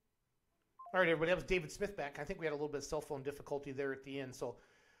 All right, everybody, that was David Smith back. I think we had a little bit of cell phone difficulty there at the end. So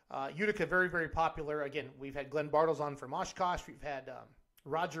Utica, very, very popular. Again, we've had Glenn Bartles on from Oshkosh. We've had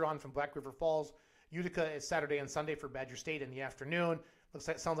Roger on from Black River Falls. Utica is Saturday and Sunday for Badger State in the afternoon.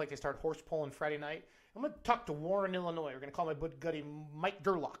 Sounds like they start horse pulling Friday night. I'm going to talk to Warren, Illinois. We're going to call my buddy Mike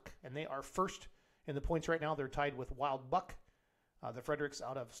Durlock, and they are first in the points right now. They're tied with Wild Buck, the Fredericks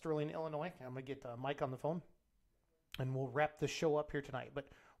out of Sterling, Illinois. I'm going to get Mike on the phone, and we'll wrap the show up here tonight. But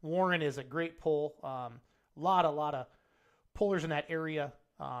Warren is a great pull. Lot of pullers in that area.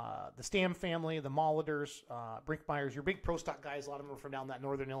 The Stam family, the Molliders, Brinkmeyers, your big pro stock guys. A lot of them are from down that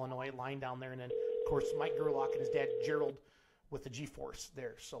northern Illinois line down there, and then of course Mike Gerlach and his dad Gerald with the G-Force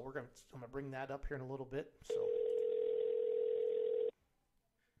there. So I'm gonna bring that up here in a little bit. So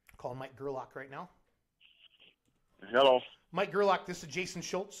calling Mike Gerlach right now. Hello. Mike Gerlach, this is Jason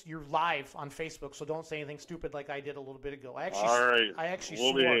Schultz. You're live on Facebook, so don't say anything stupid like I did a little bit ago. All right. I actually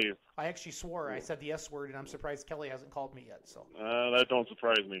we'll swore. Behave. I actually swore. I said the S word, and I'm surprised Kelly hasn't called me yet. So that don't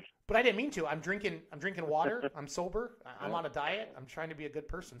surprise me. But I didn't mean to. I'm drinking water. I'm sober. I'm on a diet. I'm trying to be a good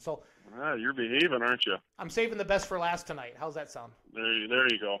person. So you're behaving, aren't you? I'm saving the best for last tonight. How's that sound? There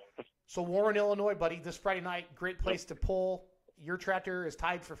you go. So Warren, Illinois, buddy, this Friday night, great place to pull. Your tractor is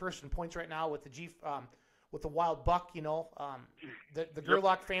tied for first in points right now with the with the Wild Buck, you know. The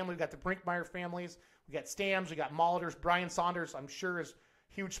Gerlach family, we got the Brinkmeyer families, we got Stams, we got Molliders. Brian Saunders, I'm sure, is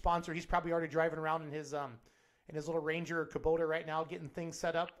a huge sponsor. He's probably already driving around in his little Ranger or Kubota right now, getting things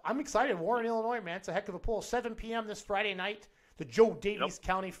set up. I'm excited. Warren, Illinois, man, it's a heck of a pull. 7 p.m. this Friday night, the Joe Davies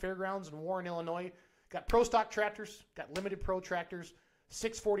County Fairgrounds in Warren, Illinois. Got pro stock tractors, got limited pro tractors,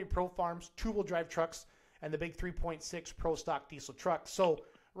 640 pro farms, 2-wheel drive trucks, and the big 3.6 pro stock diesel truck. So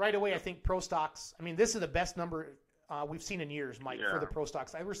right away, I think pro stocks, I mean, this is the best number we've seen in years, Mike, for the pro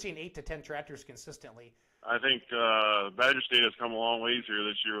stocks. We're seeing 8 to 10 tractors consistently. I think Badger State has come a long ways here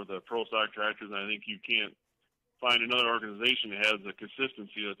this year with the pro stock tractors, and I think you can't find another organization that has the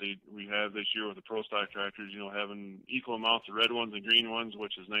consistency that we have this year with the pro stock tractors, you know, having equal amounts of red ones and green ones,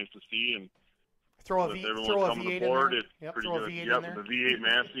 which is nice to see. And throw a V8 aboard, in there. it's pretty good. Yep, the V8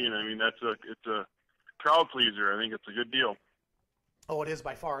 Massey, and I mean, it's a crowd pleaser. I think it's a good deal. Oh, it is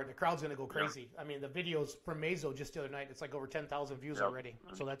by far. The crowd's going to go crazy. Yeah. I mean, the videos from Mazo just the other night, it's like over 10,000 views already.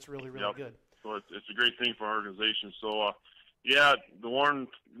 So that's really, really good. So it's a great thing for our organization. So, the Warren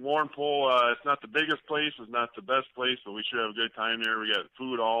Pull, it's not the biggest place, it's not the best place, but we should have a good time there. We got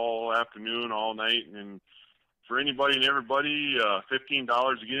food all afternoon, all night, and for anybody and everybody,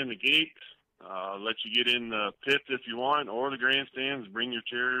 $15 to get in the gate. Let you get in the pit if you want, or the grandstands. Bring your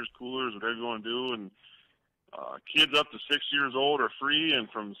chairs, coolers, whatever you want to do, and kids up to 6 years old are free, and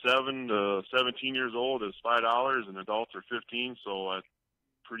from 7 to 17 years old is $5, and adults are $15. So a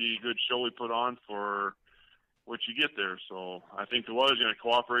pretty good show we put on for what you get there. So I think the weather's going to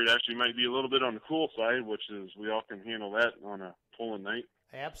cooperate. Actually, might be a little bit on the cool side, which is we all can handle that on a pulling night.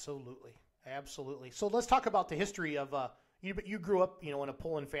 Absolutely. So let's talk about the history of you grew up, you know, in a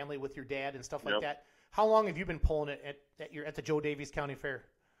pulling family with your dad and stuff like that. How long have you been pulling it at the Joe Davies County Fair?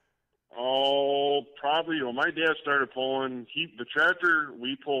 Oh, probably. Well, my dad started pulling. The tractor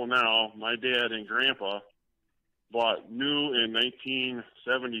we pull now, my dad and Grandpa bought new in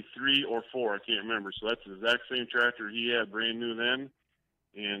 1973 or 4. I can't remember. So that's the exact same tractor he had, brand new then.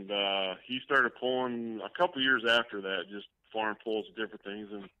 And he started pulling a couple years after that, just farm pulls, different things,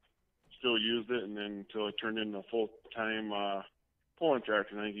 and still used it. And then until it turned into a full-time pulling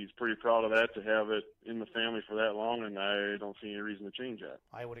tractor. I think he's pretty proud of that, to have it in the family for that long, and I don't see any reason to change that.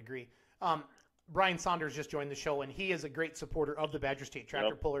 I would agree. Brian Saunders just joined the show, and he is a great supporter of the Badger State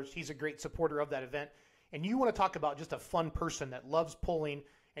Tractor Pullers. He's a great supporter of that event. And you want to talk about just a fun person that loves pulling,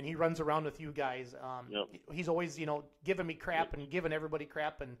 and he runs around with you guys. He's always, you know, giving me crap and giving everybody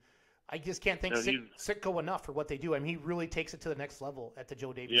crap, and I just can't thank Sitco enough for what they do. I mean, he really takes it to the next level at the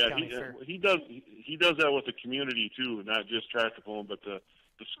Joe Davies County Fair. He does that with the community too, not just tractor pulling, but the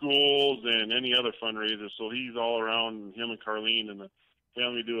schools and any other fundraisers. So he's all around. Him and Carlene and the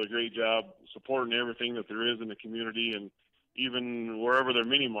family do a great job supporting everything that there is in the community, and even wherever their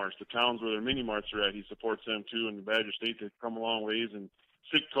mini marts, the towns where their mini marts are at, he supports them too. And the Badger State, they've come a long ways. And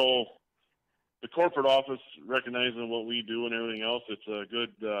Sitco, the corporate office, recognizing what we do and everything else, it's a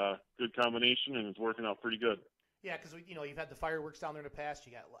good combination, and it's working out pretty good. Yeah, because you've had the fireworks down there in the past.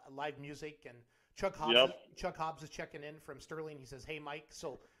 You got live music, and Chuck Hobbs is checking in from Sterling. He says, "Hey, Mike."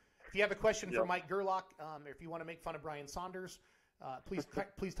 So if you have a question for Mike Gerlach, if you want to make fun of Brian Saunders, please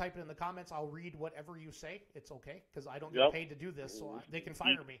type it in the comments. I'll read whatever you say. It's okay, because I don't get paid to do this, so they can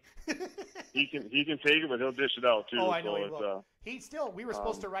fire me. He can take it, but he'll dish it out too. Oh, I know he will. We were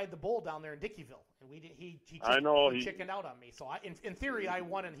supposed to ride the bull down there in Dickeyville, and he chickened out on me. So in theory, I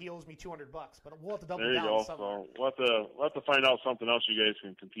won, and he owes me $200. But we'll have to double down. Go. So we'll have to find out something else you guys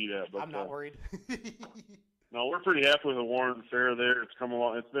can compete at. But I'm not worried. No, we're pretty happy with the Warren Fair there. It's come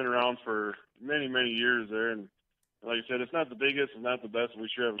along. It's been around for many, many years there, and like I said, it's not the biggest, it's not the best. We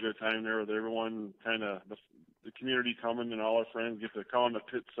sure have a good time there with everyone, kind of the community coming, and all our friends get to come on the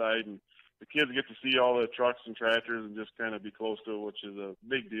pit side, and the kids get to see all the trucks and tractors and just kind of be close to it, which is a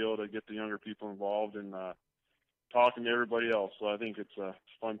big deal to get the younger people involved. And talking to everybody else. So I think it's a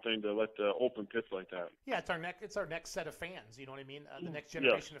fun thing to let the open pits like that. Yeah, it's our next set of fans. You know what I mean? The next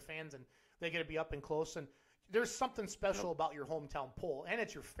generation of fans, and they get to be up and close. And there's something special about your hometown pole, and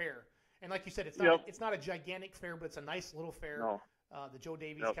it's your fair. And like you said, it's not a gigantic fair, but it's a nice little fair. No. The Joe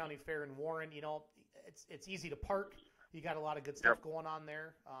Davies County Fair in Warren. You know, it's easy to park. You got a lot of good stuff going on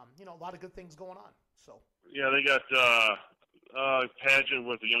there. You know, a lot of good things going on. So. Yeah, they got pageant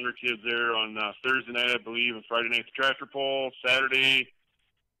with the younger kids there on Thursday night, I believe, and Friday night the tractor pull. Saturday,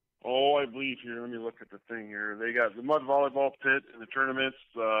 I believe here. Let me look at the thing here. They got the mud volleyball pit and the tournaments,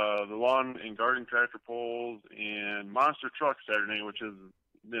 the lawn and garden tractor pulls, and monster truck Saturday night, which has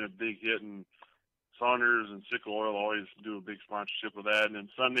been a big hit. And Saunders and Sickle Oil always do a big sponsorship of that. And then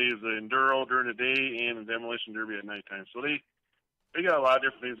Sunday is the enduro during the day and the demolition derby at nighttime. So they got a lot of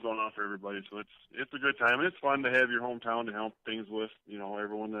different things going on for everybody. So it's a good time, and it's fun to have your hometown to help things with. You know,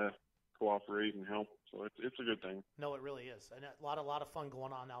 everyone to cooperate and help. So it's a good thing. No, it really is, and a lot of fun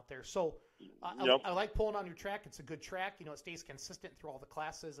going on out there. So I like pulling on your track. It's a good track. You know, it stays consistent through all the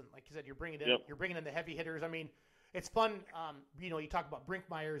classes, and like you said, you're bringing in the heavy hitters. I mean, it's fun. You know, you talk about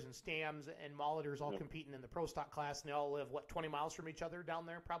Brinkmeyers and Stams and Molitors all competing in the Pro Stock class, and they all live 20 miles from each other down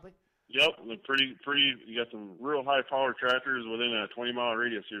there, probably. Yep, and pretty. You got some real high power tractors within a 20-mile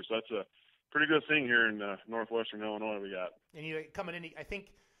radius here, so that's a pretty good thing here in northwestern Illinois. We got. And you coming in, I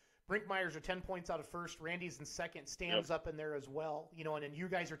think Brinkmeyers are 10 points out of first. Randy's in second. Stam's up in there as well. You know, and then you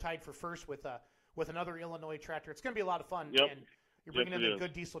guys are tied for first with another Illinois tractor. It's going to be a lot of fun. Yep. And you're bringing in the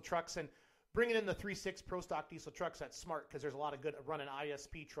good diesel trucks and bringing in the 3.6 Pro Stock diesel trucks. That's smart because there's a lot of good running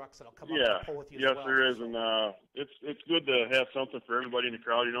ISP trucks that'll come up and pull with you. Yes, as well. there is, and it's good to have something for everybody in the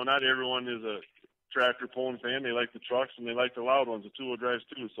crowd. You know, not everyone is a tractor pulling fan. They like the trucks and they like the loud ones, the two-wheel drives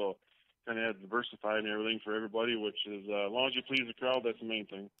too. So kind of diversified and everything for everybody, which is as long as you please the crowd, that's the main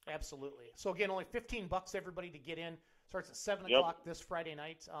thing. Absolutely. So again, only $15 everybody to get in. Starts at 7 o'clock this Friday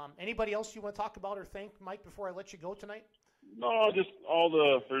night. Anybody else you want to talk about or thank, Mike, before I let you go tonight? No, just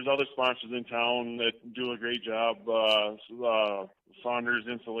there's other sponsors in town that do a great job. Saunders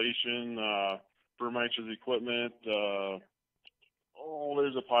Insulation, Burmiche's Equipment. There's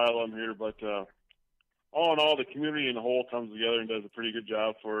a pile of them here, but all in all, the community in the whole comes together and does a pretty good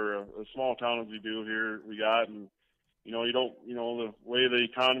job for a small town as we do here. We got, and the way the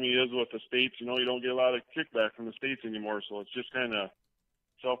economy is with the states, you don't get a lot of kickback from the states anymore. So it's just kind of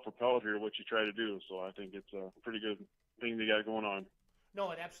self-propelled here, what you try to do. So I think it's a pretty good thing they got going on.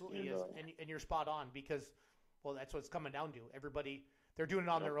 No, it absolutely is, and you're spot on because, well, that's what it's coming down to. Everybody, they're doing it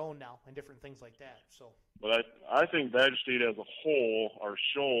on their own now and different things like that. So, but I think Badger State as a whole, our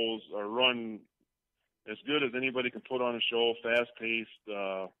shows are run as good as anybody can put on a show, fast-paced,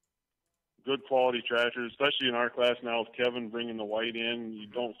 good quality tractors, especially in our class now with Kevin bringing the white in. You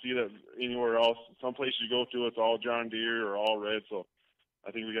don't see that anywhere else. Some places you go to, it's all John Deere or all red. So I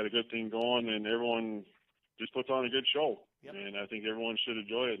think we got a good thing going, and everyone just puts on a good show. Yep. And I think everyone should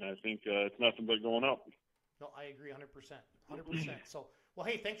enjoy it, and I think it's nothing but going up. No, I agree 100%. 100%. So, well,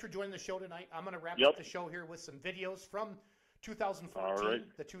 hey, thanks for joining the show tonight. I'm going to wrap up the show here with some videos from 2014,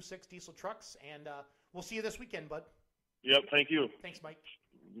 the 2.6 diesel trucks, and we'll see you this weekend, bud. Yep, thank you. Thanks, Mike.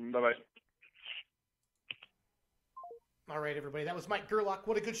 Bye-bye. All right, everybody. That was Mike Gerlach.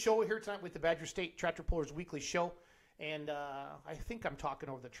 What a good show here tonight with the Badger State Tractor Pullers Weekly Show. And I think I'm talking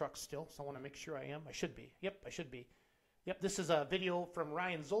over the truck still, so I want to make sure I am. I should be. Yep, I should be. Yep, this is a video from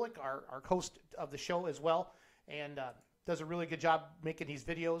Ryan Zulik, our host of the show as well, and does a really good job making these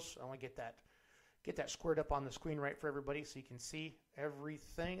videos. I want to get that squared up on the screen right for everybody so you can see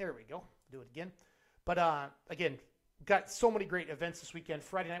everything. There we go. Do it again. But again, got so many great events this weekend.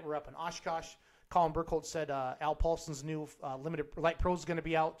 Friday night we're up in Oshkosh. Colin Burkholz said Al Paulson's new Limited Light Pro is going to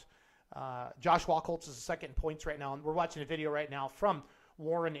be out. Josh Walkholtz is second in points right now, and we're watching a video right now from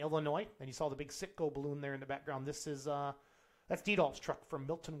Warren, Illinois, and you saw the big Sitco balloon there in the background. This is that's Didolf's truck from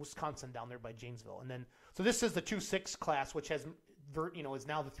Milton, Wisconsin, down there by Janesville. And then so this is the 2.6 class, which has is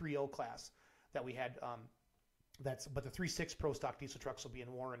now the 3.0 class that we had. But the 3.6 Pro Stock diesel trucks will be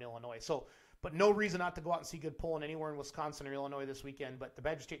in Warren, Illinois. So, but no reason not to go out and see good pulling anywhere in Wisconsin or Illinois this weekend. But the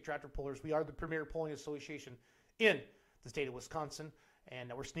Badger State Tractor Pullers, we are the premier pulling association in the state of Wisconsin.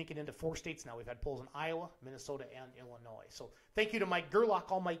 And we're sneaking into 4 states now. We've had polls in Iowa, Minnesota, and Illinois. So thank you to Mike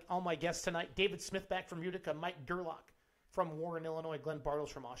Gerlach, all my guests tonight. David Smith back from Utica, Mike Gerlach from Warren, Illinois, Glenn Bartles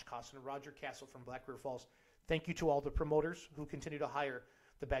from Oshkosh, and Roger Castle from Black River Falls. Thank you to all the promoters who continue to hire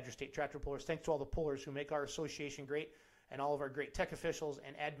the Badger State Tractor Pullers. Thanks to all the pullers who make our association great and all of our great tech officials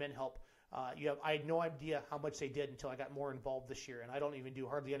and admin help. I had no idea how much they did until I got more involved this year, and I don't even do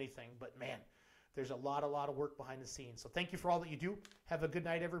hardly anything, but man, there's a lot of work behind the scenes. So thank you for all that you do. Have a good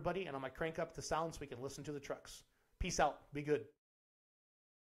night, everybody, and I'm going to crank up the sound so we can listen to the trucks. Peace out. Be good.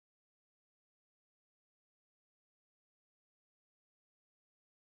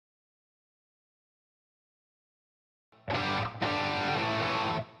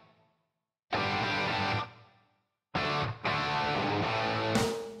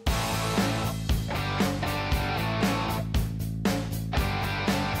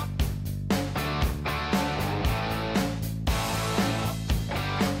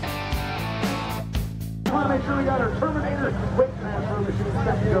 Make sure we got our Terminator weight transfer machine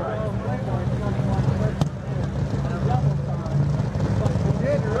set to it.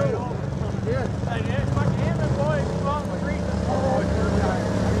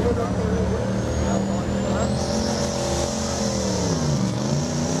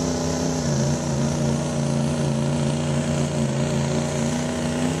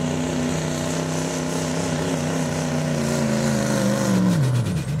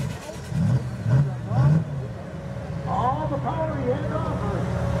 All the power he had offered,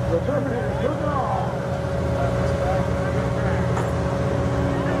 the Terminator took it all.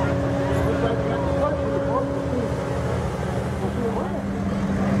 Looks like we got the clutch report. We'll see him win.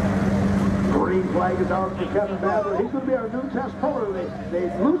 Green flag is out for Kevin Badler. He's going to be our new test puller. They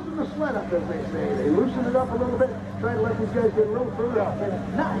loosened the sled up, as they say. They loosened it up a little bit, trying to let these guys get a little further out.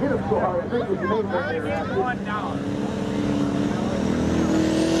 And not hit them so hard, I think, was the main thing they were asking.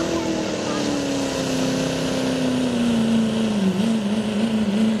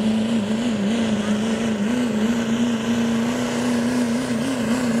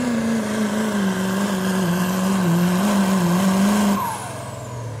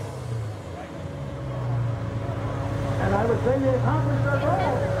 They accomplished their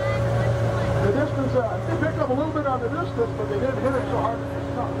goal. The distance, they picked up a little bit on the distance, but they didn't hit it so hard that they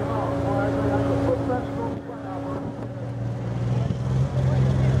stuck them out. Well, I think I could put that strong front out.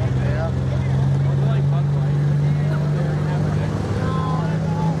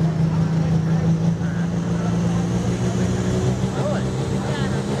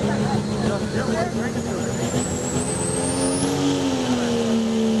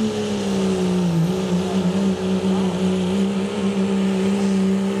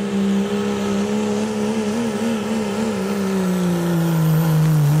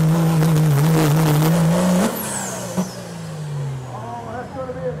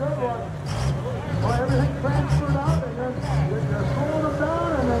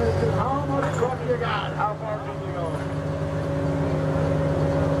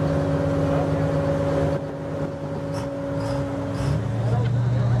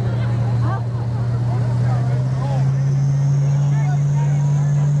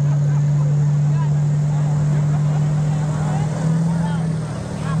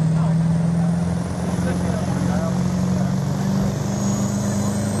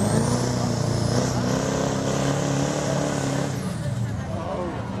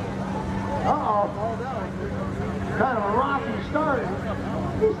 Kind of a rocky start.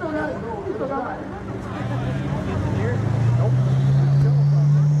 He's still got it. He's still got it.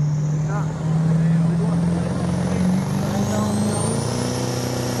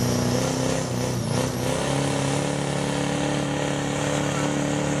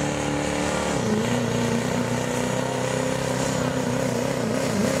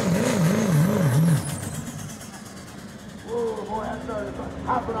 Whoa, boy, that started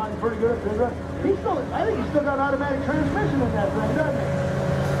hopping on you pretty good. I think he's still got automatic transmission in that thing, doesn't he?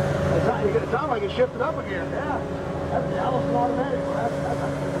 It sounds like it shifted up again. Yeah. That's the Allison automatic.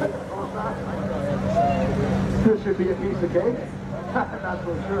 This should be a piece of cake. Not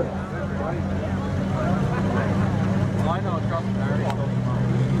so sure. Well, I know it's got the battery.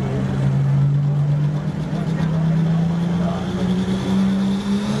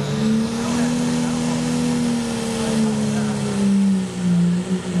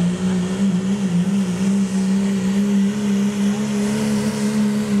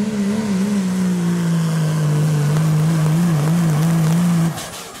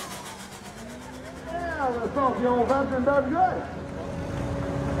 The old veteran does good.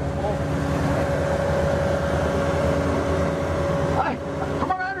 From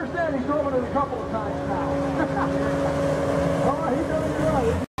what I understand, he's driven it a couple of times now. Oh, he does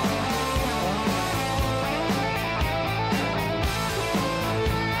good.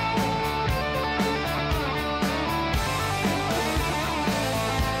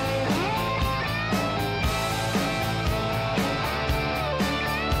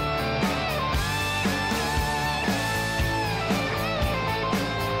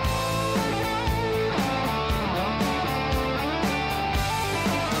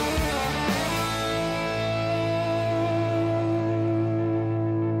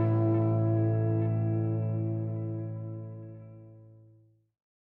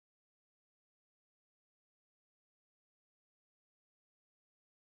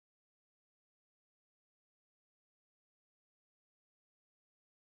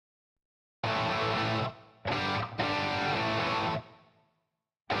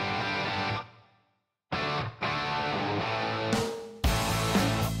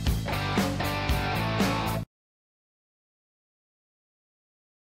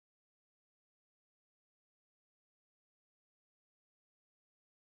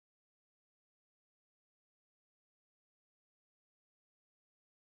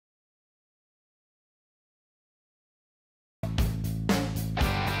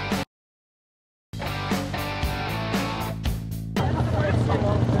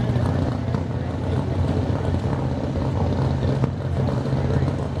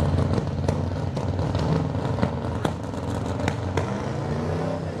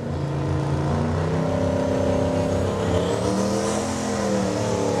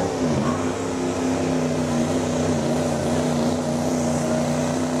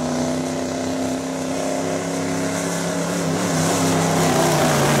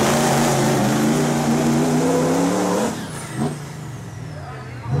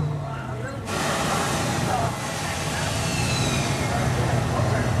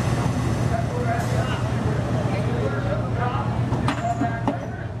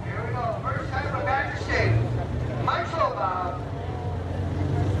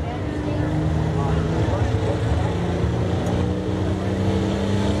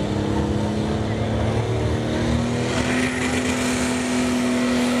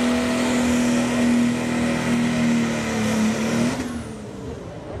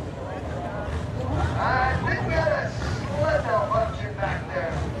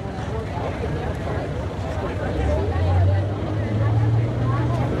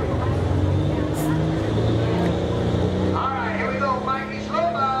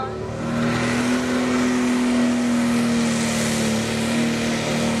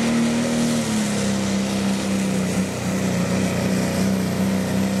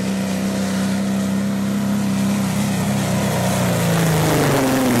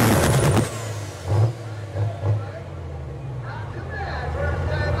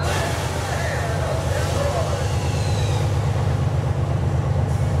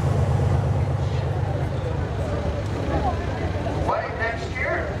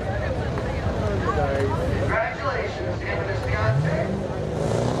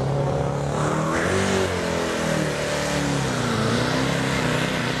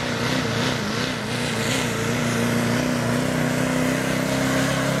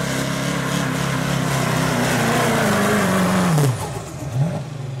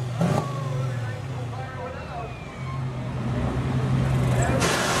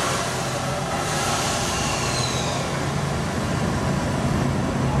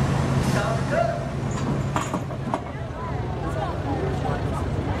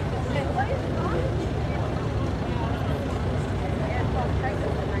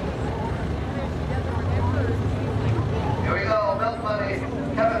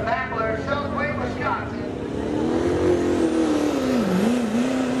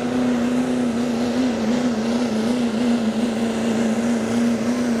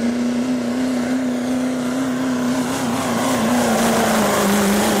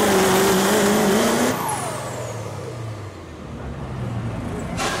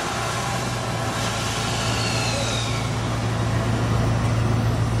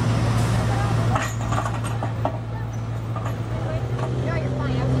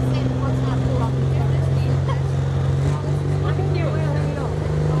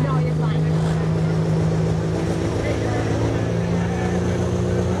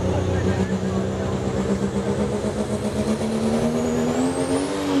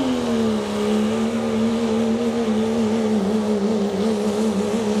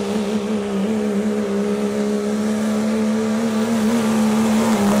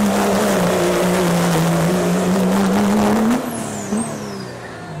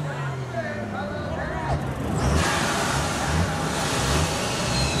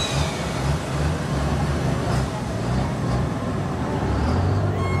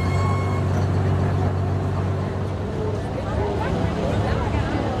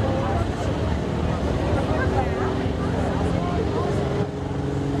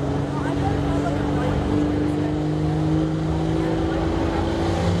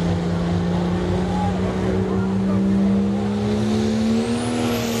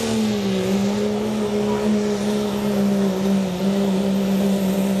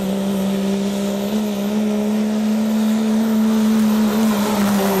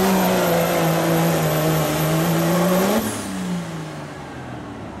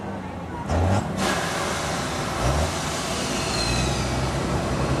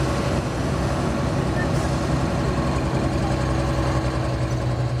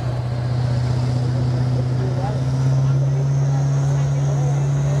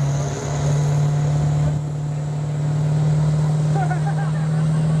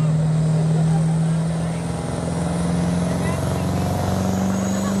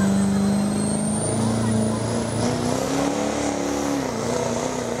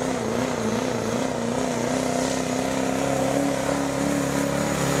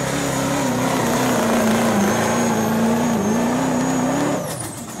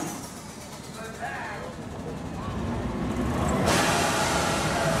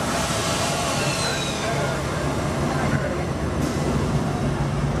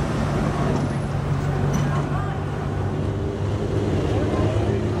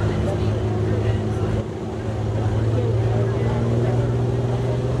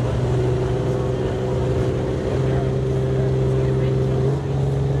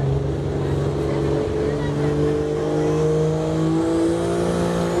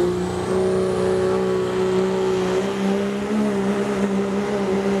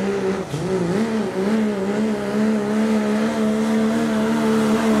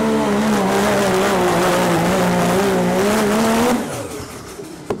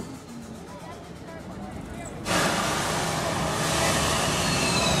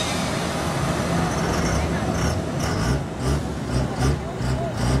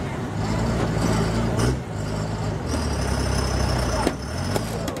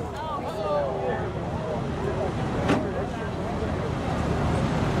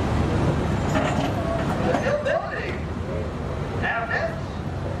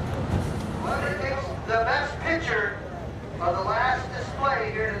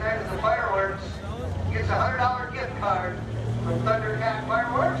 tonight of the fireworks gets a $100 gift card from Thundercat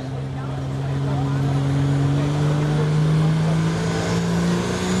Fireworks.